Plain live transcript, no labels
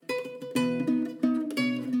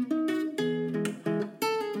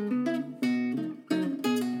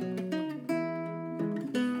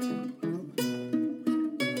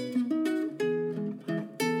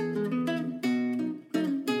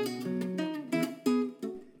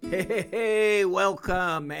Hey,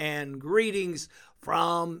 welcome and greetings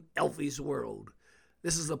from Elfie's World.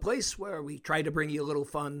 This is the place where we try to bring you a little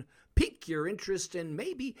fun, pique your interest, and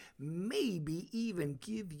maybe even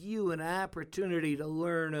give you an opportunity to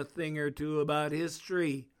learn a thing or two about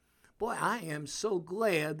history. Boy, I am so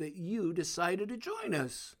glad that you decided to join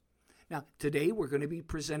us. Now, today we're going to be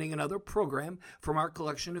presenting another program from our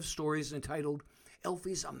collection of stories entitled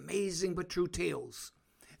Elfie's Amazing But True Tales.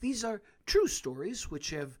 These are true stories which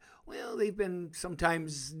have, they've been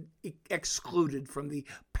sometimes excluded from the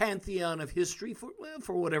pantheon of history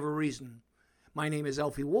for whatever reason. My name is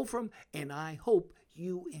Elfie Wolfram, and I hope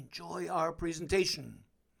you enjoy our presentation.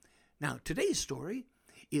 Now, today's story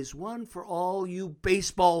is one for all you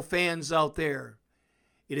baseball fans out there.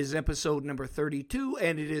 It is episode number 32,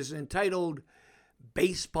 and it is entitled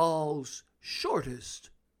Baseball's Shortest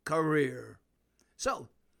Career. So,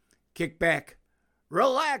 kick back,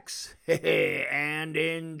 relax, and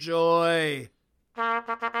enjoy. There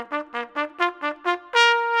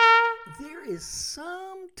is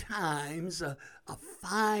sometimes a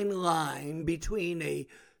fine line between a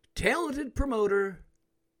talented promoter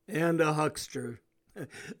and a huckster.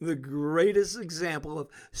 The greatest example of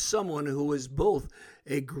someone who was both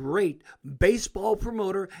a great baseball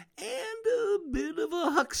promoter and a bit of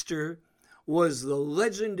a huckster was the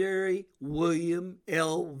legendary William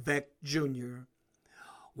L. Veeck Jr.,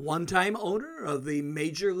 one-time owner of the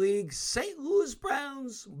Major League St. Louis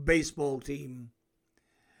Browns baseball team.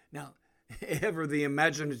 Now, ever the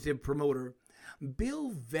imaginative promoter, Bill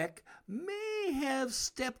Veeck may have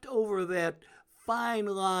stepped over that fine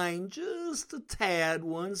line just a tad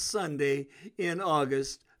one Sunday in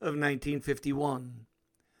August of 1951.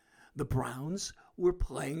 The Browns were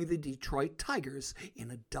playing the Detroit Tigers in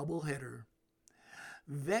a doubleheader.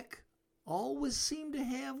 Veeck always seemed to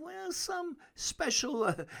have, some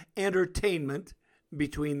special entertainment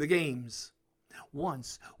between the games.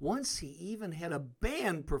 Once he even had a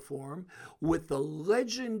band perform with the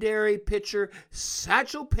legendary pitcher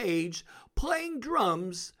Satchel Paige playing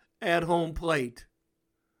drums at home plate.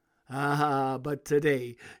 But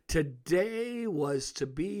today was to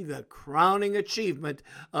be the crowning achievement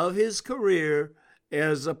of his career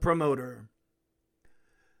as a promoter.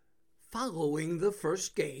 Following the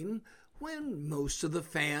first game, when most of the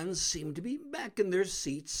fans seemed to be back in their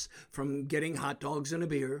seats from getting hot dogs and a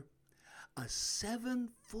beer, a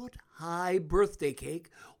 7-foot-high birthday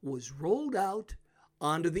cake was rolled out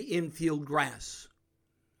onto the infield grass.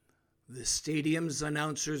 The stadium's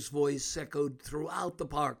announcer's voice echoed throughout the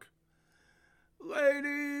park.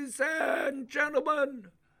 "Ladies and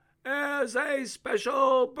gentlemen, as a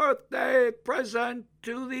special birthday present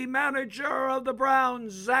to the manager of the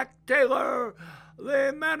Browns, Zach Taylor,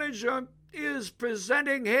 the manager is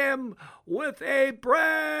presenting him with a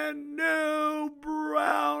brand new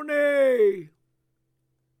brownie."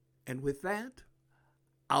 And with that,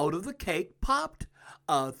 out of the cake popped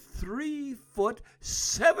a 3-foot,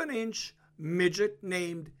 7-inch midget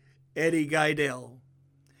named Eddie Gaedel.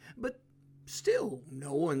 But still,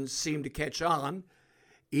 no one seemed to catch on,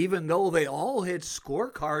 even though they all had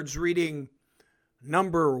scorecards reading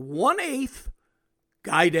number 1/8,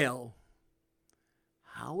 Gaedel.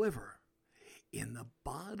 However, in the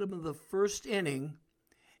bottom of the first inning,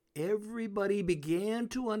 everybody began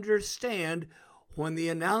to understand when the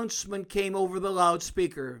announcement came over the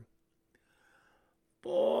loudspeaker.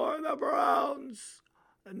 "For the Browns,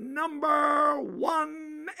 number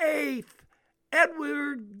 1/8,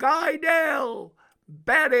 Edward Gaedel,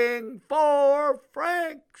 batting for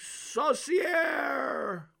Frank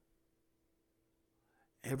Saucier."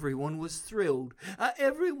 Everyone was thrilled,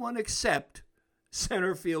 everyone except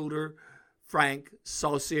center fielder Frank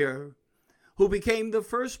Saucier, who became the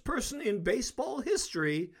first person in baseball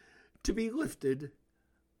history to be lifted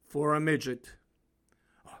for a midget.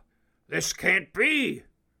 "This can't be,"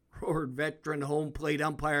 roared veteran home plate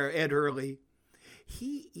umpire Ed Hurley.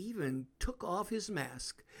 He even took off his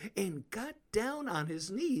mask and got down on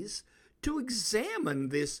his knees to examine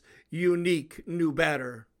this unique new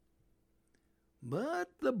batter. But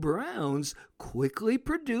the Browns quickly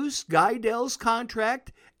produced Gaedel's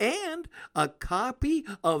contract and a copy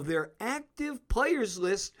of their active players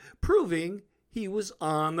list proving he was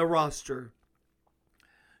on the roster.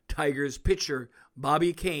 Tigers pitcher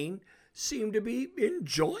Bobby Kane seemed to be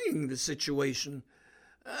enjoying the situation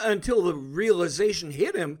until the realization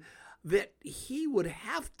hit him that he would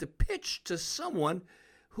have to pitch to someone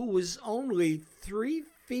who was only 3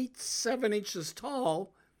 feet 7 inches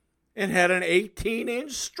tall and had an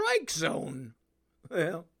 18-inch strike zone.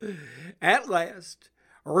 Well, at last,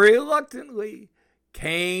 reluctantly,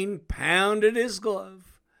 Kane pounded his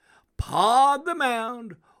glove, pawed the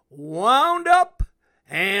mound, wound up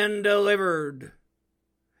and delivered.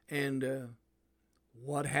 And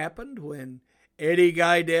what happened when Eddie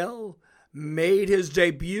Gaedel made his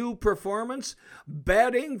debut performance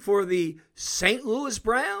batting for the St. Louis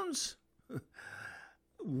Browns?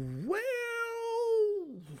 Well,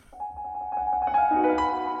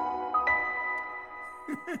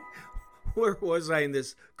 where was I in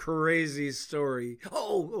this crazy story?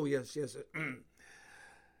 Oh, yes.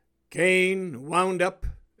 Cain wound up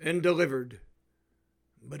and delivered,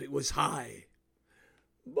 but it was high.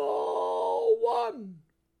 Ball one,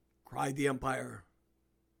 cried the umpire.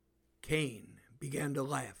 Cain began to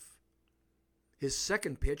laugh. His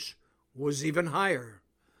second pitch was even higher.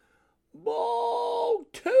 Ball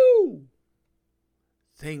two.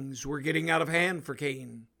 Things were getting out of hand for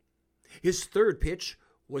Cain. His third pitch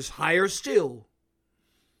was higher still.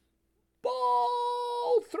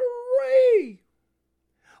 Ball three.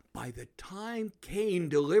 By the time Cain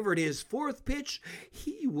delivered his fourth pitch,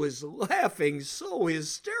 he was laughing so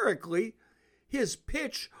hysterically, his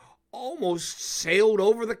pitch almost sailed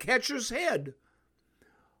over the catcher's head.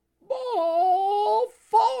 Ball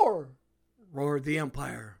four, roared the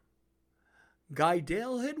umpire.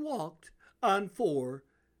 Gaedel had walked on 4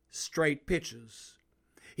 straight pitches.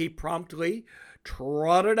 He promptly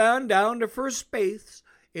trotted on down to first base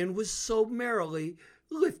and was summarily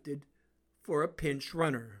lifted for a pinch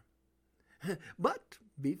runner. But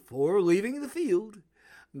before leaving the field,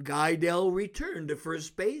 Gaedel returned to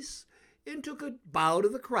first base and took a bow to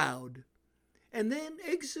the crowd, and then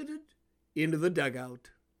exited into the dugout.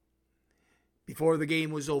 Before the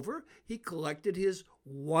game was over, he collected his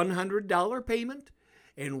 $100 payment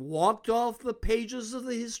and walked off the pages of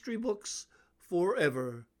the history books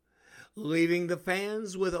forever, leaving the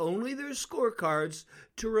fans with only their scorecards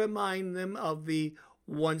to remind them of the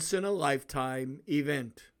once-in-a-lifetime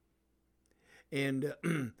event. And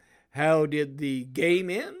how did the game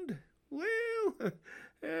end? Well,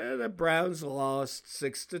 the Browns lost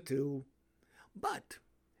 6-2. But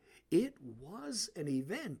it was an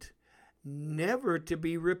event never to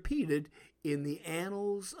be repeated in the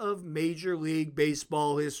annals of Major League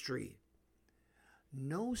Baseball history.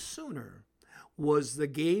 No sooner was the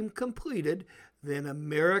game completed than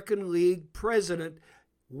American League President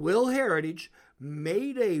Will Heritage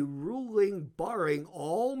made a ruling barring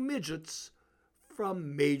all midgets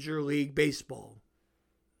from Major League Baseball.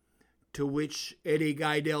 To which Eddie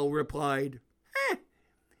Gaedel replied,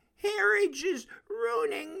 Heritage is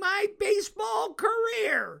ruining my baseball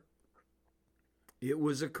career. It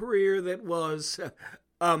was a career that was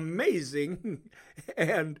amazing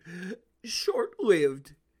and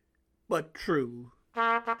short-lived, but true.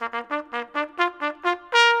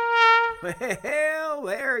 Well,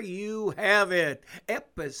 there you have it.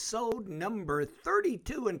 Episode number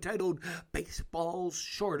 32, entitled Baseball's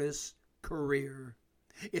Shortest Career.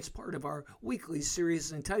 It's part of our weekly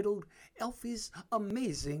series entitled Elfie's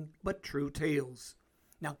Amazing But True Tales.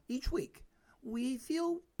 Now, each week, we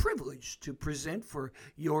feel privileged to present for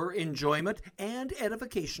your enjoyment and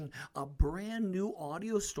edification a brand new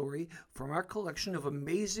audio story from our collection of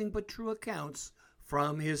amazing but true accounts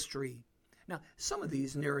from history. Now, some of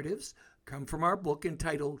these narratives come from our book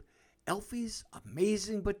entitled Elfie's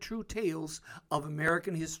Amazing But True Tales of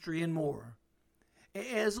American History and More.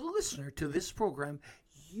 As a listener to this program,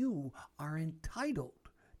 you are entitled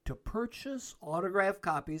to purchase autographed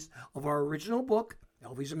copies of our original book,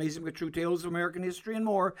 Elfie's Amazing But True Tales of American History and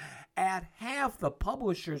More, at half the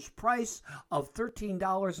publisher's price of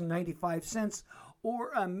 $13.95,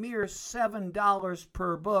 or a mere $7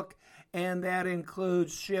 per book, and that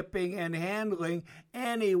includes shipping and handling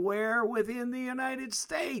anywhere within the United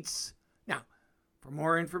States. Now, for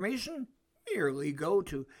more information, merely go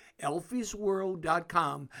to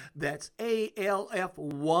elfiesworld.com. That's ALFYSWORLD,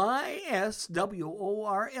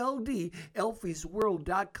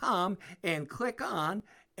 elfiesworld.com, and click on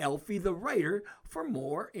Elfie the Writer for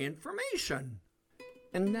more information.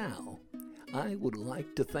 And now, I would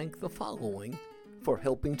like to thank the following for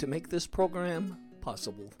helping to make this program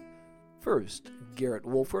possible. First, Garrett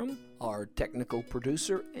Wolfram, our technical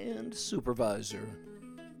producer and supervisor.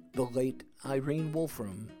 The late Irene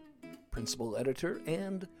Wolfram, principal editor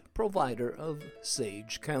and provider of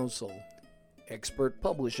Sage Counsel. Expert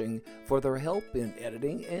Publishing for their help in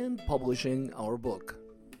editing and publishing our book.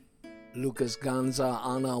 Lucas Ganza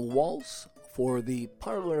Anna Waltz for the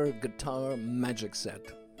Parlor Guitar Magic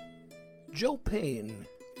Set. Joe Payne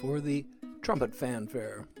for the Trumpet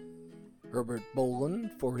Fanfare. Herbert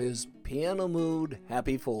Boland for his Piano Mood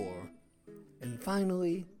Happy Four. And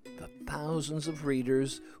finally, the thousands of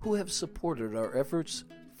readers who have supported our efforts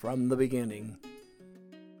from the beginning.